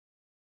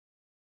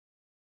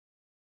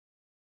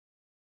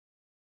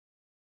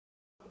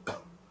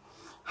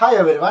Hi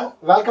everyone,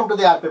 welcome to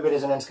the RPB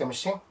Resonance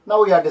Chemistry.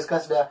 Now we are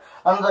discussed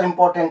another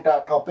important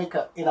topic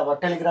in our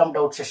Telegram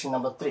doubt session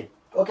number 3.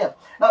 Okay.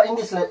 Now in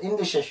this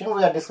session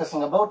we are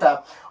discussing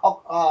about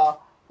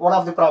one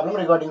of the problem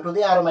regarding to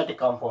the aromatic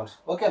compounds.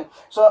 Okay.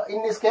 So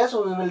in this case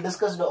we will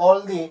discuss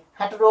all the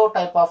hetero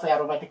type of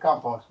aromatic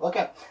compounds.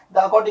 Okay.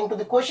 According to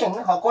the question,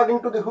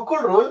 according to the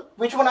Huckel rule,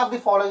 which one of the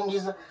following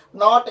is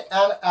not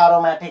an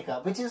aromatic?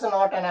 Which is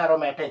not an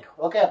aromatic?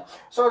 Okay.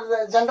 So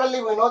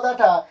generally we know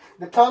that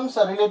the terms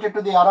are related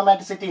to the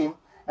aromaticity.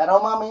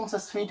 Aroma means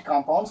sweet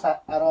compounds.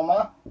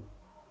 Aroma,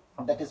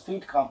 that is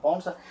sweet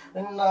compounds.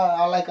 In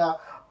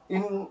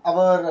in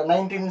our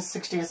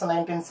 1960s,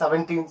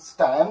 1970s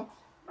time,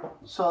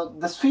 so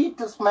the sweet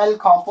smell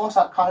compounds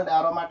are called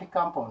aromatic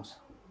compounds.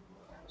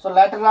 So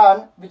later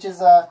on, which is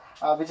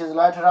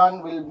later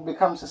on will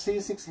become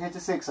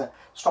C6H6.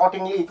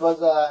 Startingly it was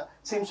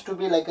seems to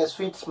be like a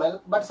sweet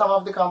smell, but some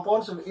of the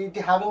compounds it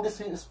having the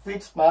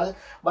sweet smell,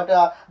 but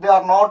they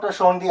are not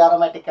shown the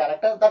aromatic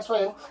character. That's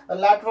why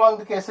later on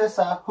the cases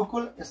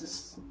Huckel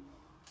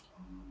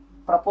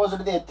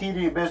proposed the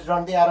theory based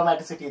on the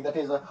aromaticity, that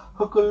is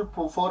Huckel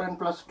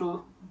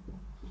 4n+2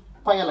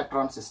 pi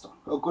electron system.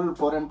 Huckel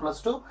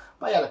 4n+2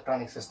 pi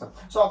electronic system.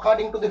 So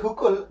according to the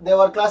Huckel, they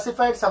were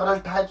classified several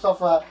types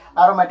of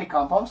aromatic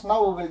compounds.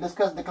 Now we will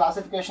discuss the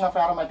classification of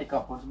aromatic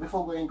compounds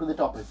before going to the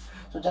topic.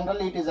 So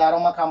generally it is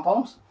aroma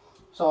compounds.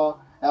 So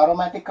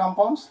aromatic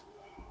compounds,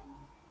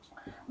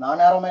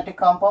 non-aromatic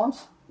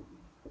compounds,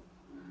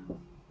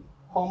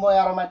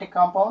 homoaromatic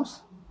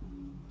compounds,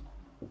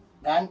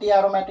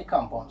 anti-aromatic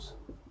compounds.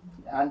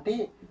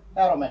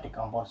 Aromatic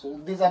compounds.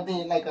 So these are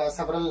the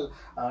several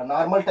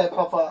normal type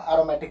of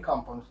aromatic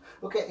compounds.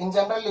 Okay, in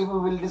general we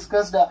will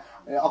discuss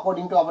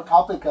according to our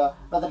topic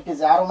whether it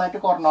is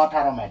aromatic or not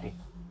aromatic.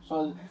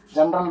 So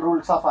general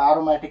rules of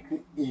aromatic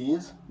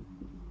is,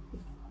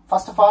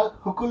 first of all,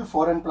 Huckel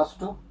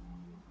 4n+2.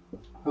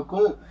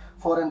 Huckel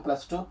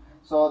 4n+2.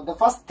 So the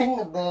first thing,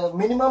 the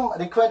minimum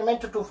requirement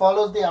to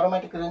follow the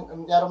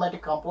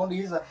aromatic compound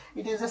is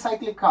it is a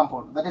cyclic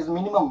compound. That is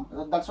minimum.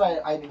 That's why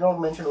I did not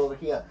mention over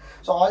here.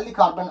 So all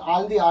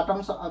the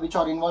atoms which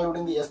are involved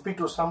in the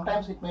sp2,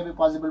 sometimes it may be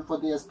possible for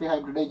the sp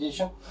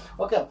hybridization.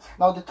 Okay.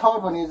 Now the third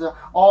one is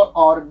all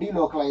are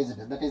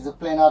delocalized. That is a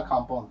planar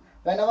compound.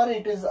 Whenever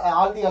it is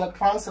all the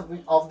electrons of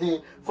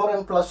the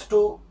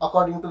 4n+2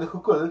 according to the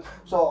Huckel,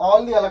 so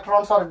all the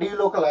electrons are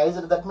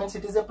delocalized. That means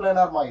it is a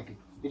planar moiety.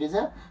 It is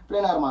a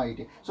planar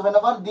moiety. So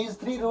whenever these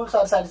three rules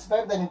are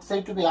satisfied, then it's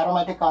said to be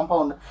aromatic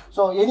compound.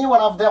 So any one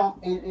of them,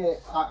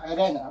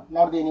 again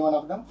not any one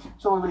of them.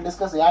 So we will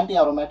discuss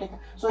anti-aromatic.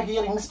 So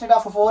here instead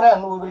of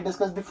 4n, we will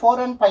discuss the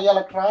 4n pi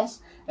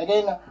electrons.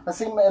 Again, the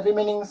same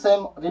remaining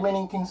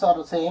things are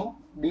the same.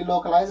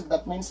 Delocalized.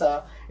 That means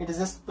it is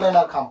a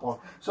planar compound.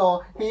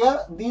 So here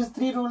these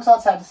three rules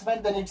are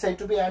satisfied, then it's said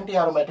to be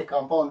anti-aromatic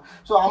compound.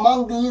 So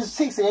among these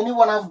six, any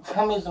one of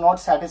them is not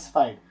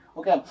satisfied.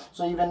 Okay,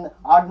 so even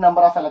odd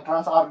number of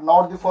electrons are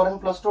not the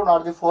 4n+2,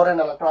 not the 4n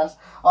electrons,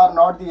 or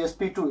not the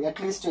sp2, at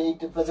least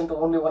it present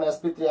only one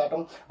sp3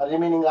 atom,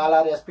 remaining all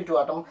are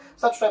sp2 atom.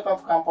 Such type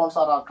of compounds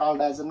are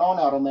called as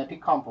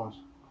non-aromatic compounds.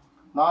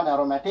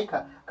 Non-aromatic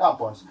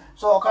compounds.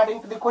 So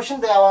according to the question,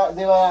 they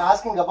were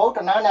asking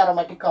about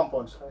non-aromatic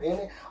compounds.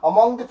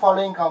 Among the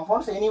following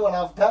compounds, any one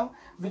of them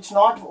which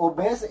not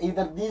obeys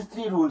either these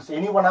three rules,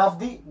 any one of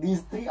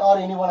these three or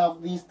any one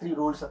of these three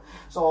rules.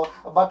 So,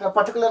 but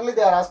particularly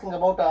they are asking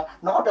about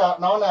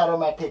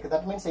non-aromatic.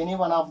 That means any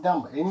one of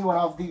them, any one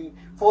of the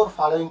four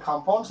following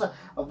compounds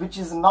which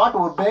is not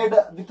obeyed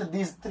with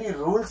these three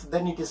rules,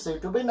 then it is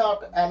said to be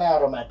not an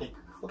aromatic.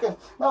 Okay.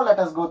 Now let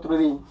us go through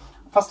the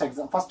first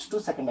to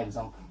second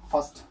example.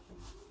 First.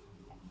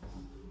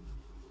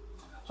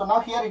 So now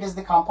here it is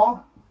the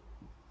compound.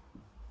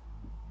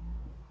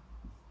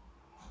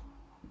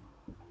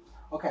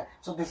 Okay,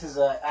 so this is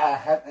a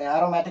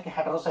aromatic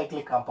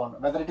heterocyclic compound.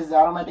 Whether it is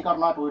aromatic or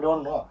not, we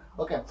don't know.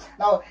 Okay,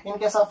 now in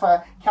case of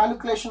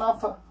calculation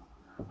of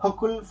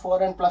Huckel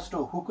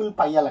 4n+2, Huckel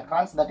pi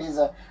electrons, that is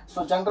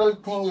so general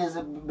thing is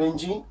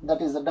benzene,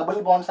 that is the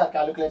double bonds are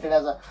calculated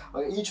as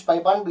each pi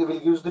bond we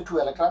will use the 2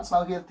 electrons.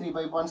 Now here 3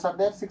 pi bonds are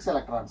there, 6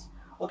 electrons.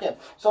 Okay,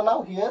 so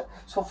now here,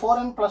 so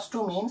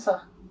 4n+2 means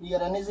here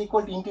n is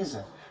equal to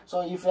integer.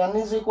 So if n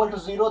is equal to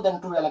 0,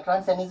 then 2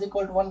 electrons, n is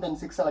equal to 1, then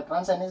 6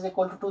 electrons, n is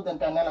equal to 2, then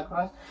 10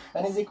 electrons,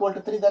 n is equal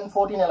to 3, then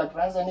 14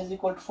 electrons, n is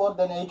equal to 4,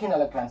 then 18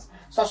 electrons,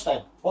 such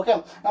type.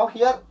 Okay, now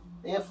here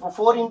if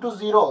 4 into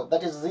 0,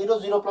 that is 0,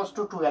 0 plus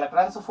 2, 2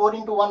 electrons, so 4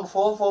 into 1,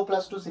 4, 4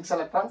 plus 2, 6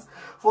 electrons,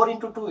 4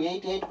 into 2,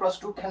 8, 8 plus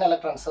 2, 10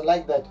 electrons, so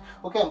like that.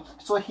 Okay,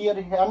 so here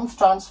n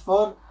stands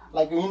for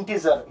like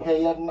integer.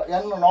 Here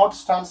n not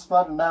stands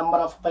for number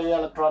of pi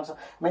electrons.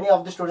 Many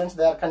of the students,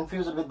 they are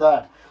confused with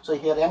that. So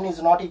here n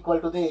is not equal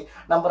to the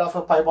number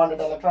of pi bonded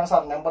electrons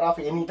or number of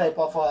any type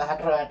of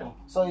heteroatom.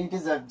 So it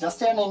is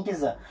just an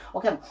integer.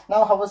 Okay,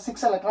 now have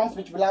 6 electrons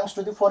which belongs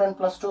to the 4n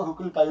plus 2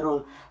 Huckel pi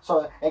rule.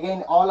 So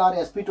again, all are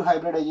sp2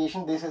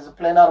 hybridization. This is a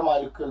planar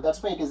molecule.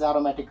 That's why it is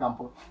aromatic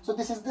compound. So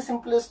this is the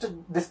simplest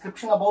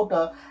description about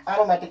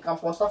aromatic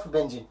compounds of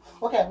benzene.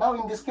 Okay, now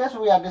in this case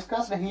we are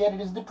discussed here it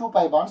is the 2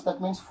 pi bonds,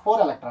 that means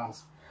 4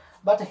 electrons.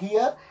 But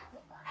here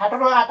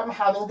heteroatom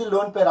having the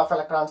lone pair of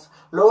electrons.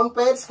 Lone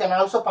pairs can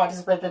also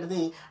participate at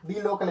the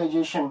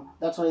delocalization.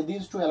 That's why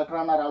these 2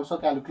 electrons are also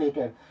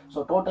calculated.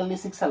 So totally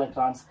 6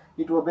 electrons.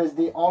 It obeys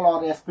the all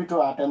are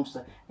sp2 atoms.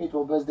 It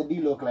obeys the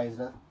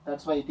delocalizer.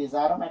 That's why it is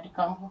aromatic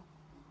compound.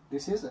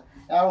 This is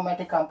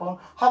aromatic compound.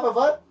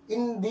 However,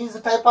 in these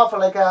type of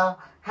like a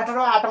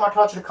heteroatom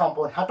attached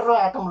compound,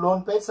 heteroatom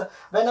lone pairs,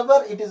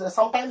 whenever it is,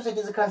 sometimes it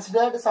is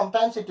considered,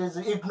 sometimes it is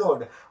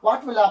ignored.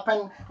 What will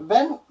happen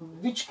when,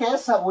 which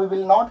case we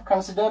will not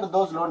consider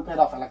those lone pair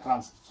of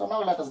electrons? So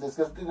now let us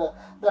discuss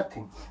that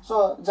thing.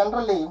 So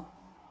generally,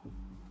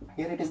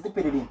 here it is the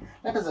pyridine.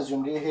 Let us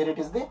assume here it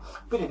is the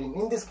pyridine.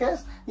 In this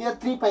case, here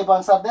 3 pi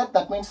bonds are there.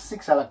 That means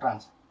 6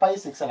 electrons. Pi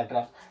 6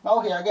 electrons. Now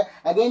here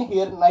again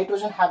here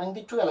nitrogen having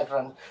the 2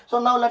 electrons. So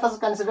now let us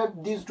consider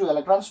these 2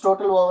 electrons.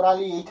 Total overall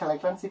 8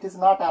 electrons. It is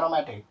not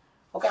aromatic.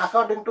 Okay,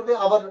 according to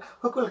our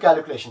Huckel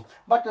calculation.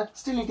 But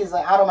still it is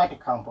an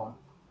aromatic compound.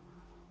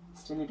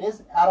 Still it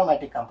is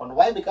aromatic compound.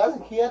 Why? Because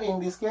here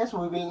in this case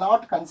we will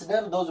not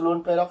consider those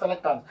lone pair of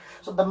electrons.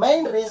 So the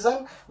main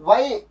reason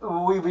why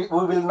we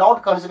will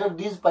not consider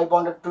these pi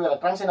bonded 2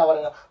 electrons in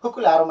our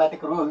Huckel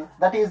aromatic rule,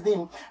 that is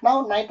the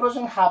now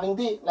nitrogen having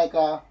the like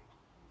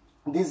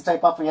this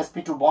type of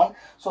sp2 bond.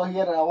 So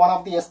here one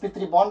of the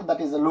sp3 bond,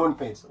 that is a lone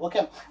pairs.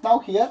 Okay, now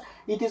here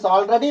it is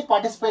already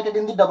participated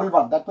in the double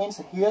bond. That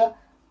means here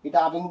it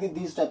having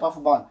this type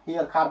of bond,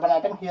 here carbon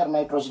atom, here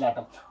nitrogen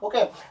atom.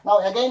 Okay, now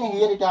again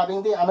here it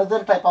having the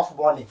another type of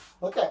bonding.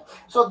 Okay,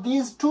 so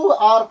these 2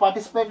 are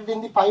participated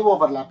in the pi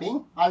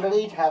overlapping.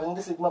 Already it having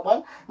the sigma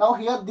bond. Now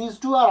here these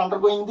 2 are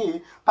undergoing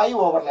the pi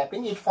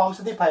overlapping. It forms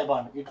the pi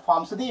bond. It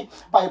forms the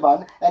pi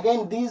bond.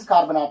 Again these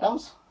carbon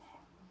atoms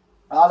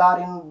all are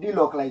in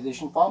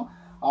delocalization form.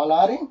 All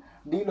are in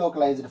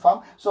delocalized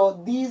form.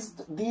 So these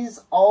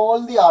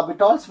all the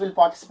orbitals will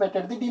participate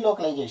at the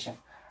delocalization.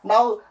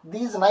 Now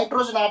these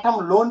nitrogen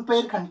atom lone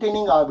pair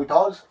containing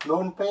orbitals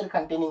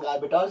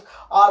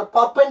are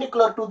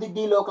perpendicular to the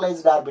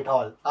delocalized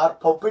orbital, are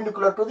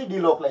perpendicular to the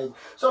delocalized.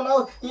 So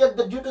now here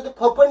due to the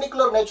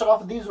perpendicular nature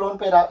of these lone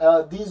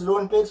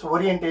pairs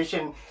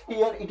orientation,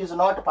 here it is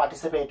not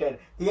participated.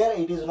 Here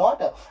it is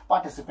not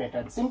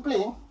participated.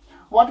 Simply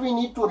what we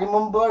need to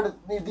remember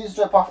these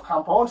type of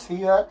compounds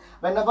here,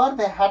 whenever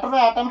the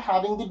heteroatom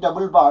having the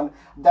double bond,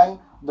 then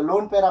the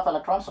lone pair of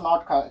electrons are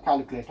not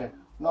calculated.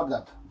 Not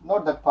that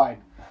point.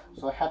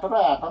 So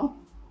heteroatom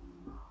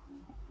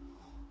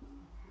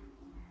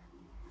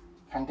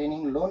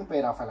containing lone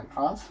pair of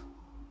electrons,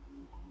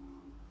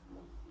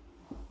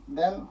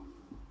 then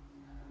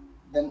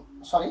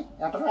sorry,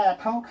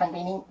 heteroatom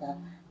containing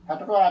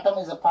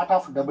heteroatom is a part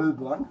of double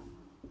bond.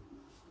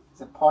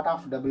 It's a part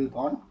of double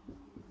bond.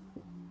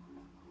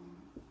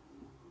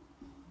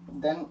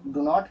 Then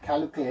do not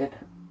calculate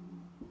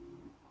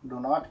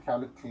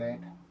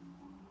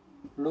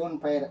lone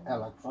pair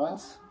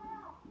electrons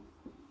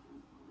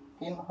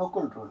in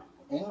Huckel rule,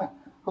 in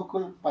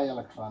Huckel pi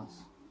electrons.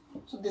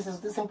 So this is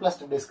the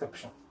simplest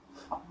description.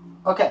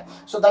 Okay,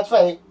 so that's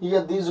why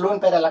here these lone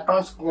pair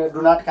electrons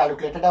do not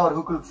calculate our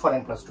Huckel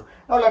 4n plus 2.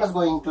 Now let us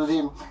go into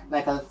the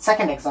like a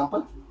second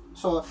example.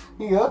 So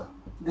here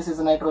this is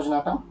a nitrogen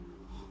atom.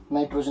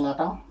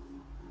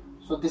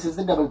 So this is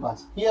the double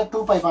bonds. Here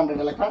 2 pi bonded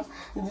electrons.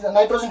 It is a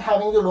nitrogen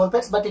having the lone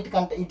pairs, but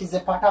it is a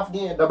part of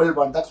the double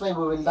bond. That's why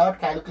we will not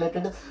calculate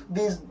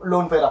these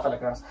lone pair of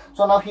electrons.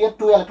 So now here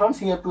 2 electrons,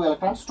 here 2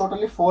 electrons,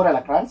 totally 4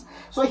 electrons.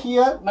 So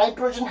here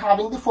nitrogen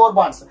having the 4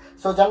 bonds.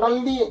 So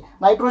generally the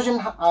nitrogen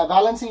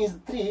valency is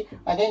 3.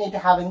 Again it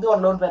having the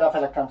 1 lone pair of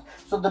electrons.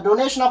 So the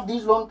donation of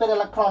these lone pair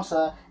electrons,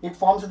 it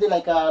forms the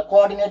like a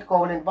coordinate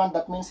covalent bond.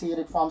 That means here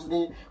it forms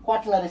the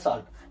quaternary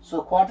salt.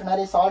 So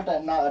quaternary salt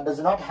does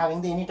not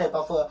having any type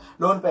of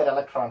lone pair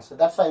electrons. So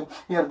that's why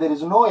here there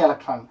is no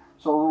electron.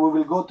 So we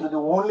will go through the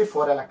only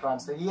 4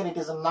 electrons. So here it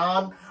is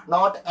not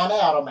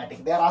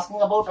anaromatic. They are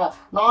asking about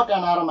not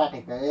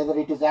anaromatic. Either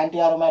it is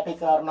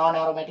anti-aromatic or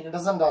non-aromatic. It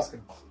doesn't ask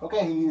it.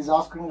 Okay, he is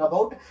asking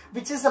about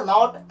which is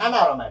not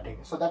anaromatic.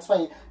 So that's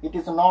why it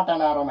is not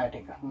an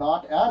aromatic.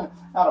 Not an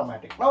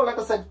aromatic. Now let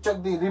us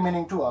check the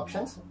remaining 2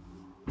 options.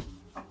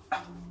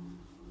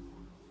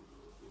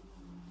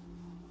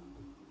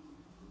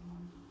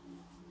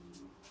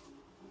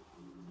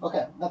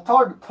 Okay, the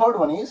third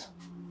one is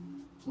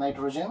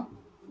nitrogen.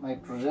 Okay,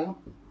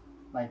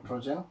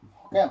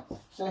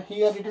 so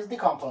here it is the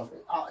compound.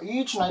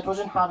 Each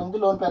nitrogen having the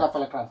lone pair of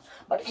electrons,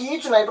 but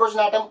each nitrogen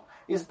atom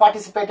is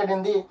participated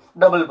in the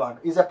double bond,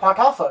 is a part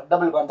of a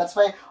double bond. That's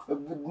why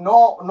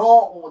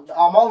no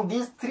among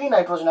these 3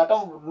 nitrogen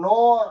atoms,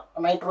 no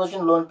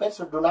nitrogen lone pairs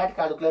do not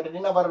calculated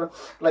in our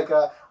like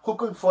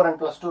Hooke's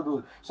 4n+2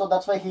 rule. So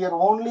that's why here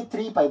only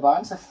 3 pi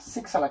bonds,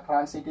 6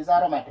 electrons, it is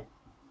aromatic.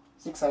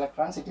 6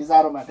 electrons, it is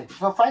aromatic.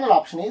 So final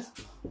option is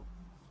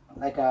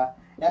like a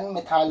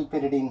N-methyl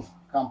pyridine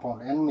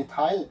compound,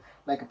 N-methyl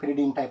like a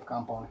pyridine type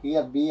compound.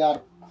 Here Br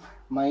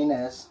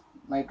minus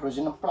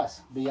nitrogen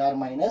plus, Br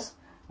minus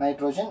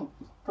nitrogen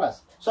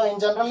plus. So in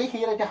generally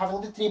here it having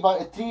the 3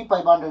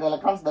 pi bonded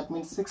electrons, that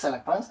means 6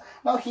 electrons.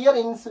 Now here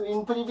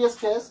in previous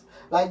case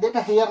like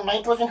that, here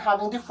nitrogen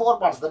having the 4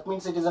 parts, that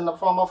means it is in the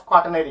form of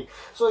quaternary.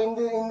 So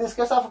in this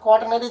case of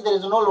quaternary there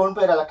is no lone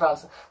pair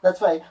electrons,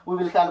 that's why we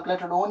will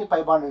calculate only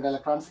pi bonded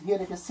electrons. Here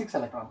it is 6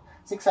 electrons.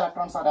 6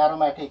 electrons are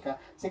aromatic,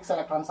 6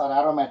 electrons are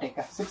aromatic,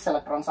 6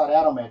 electrons are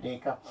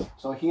aromatic.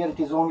 So here it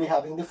is only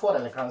having the 4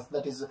 electrons,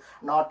 that is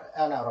not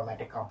an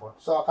aromatic compound.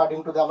 So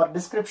according to our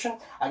description,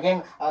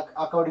 again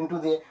according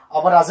to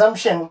our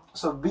assumption,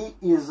 so B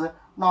is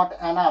not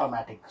an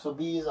aromatic. So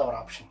B is our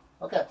option.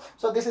 Okay,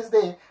 so this is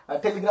the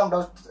Telegram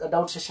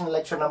doubt session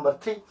lecture number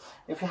 3.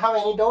 If you have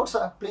any doubts,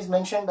 please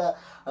mention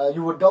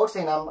your doubts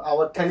in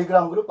our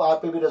Telegram group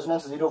RPB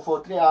Resonance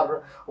 043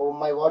 or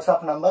my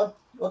WhatsApp number.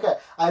 Okay,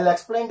 I'll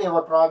explain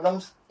your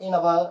problems in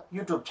our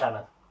YouTube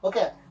channel.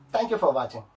 Okay, thank you for watching.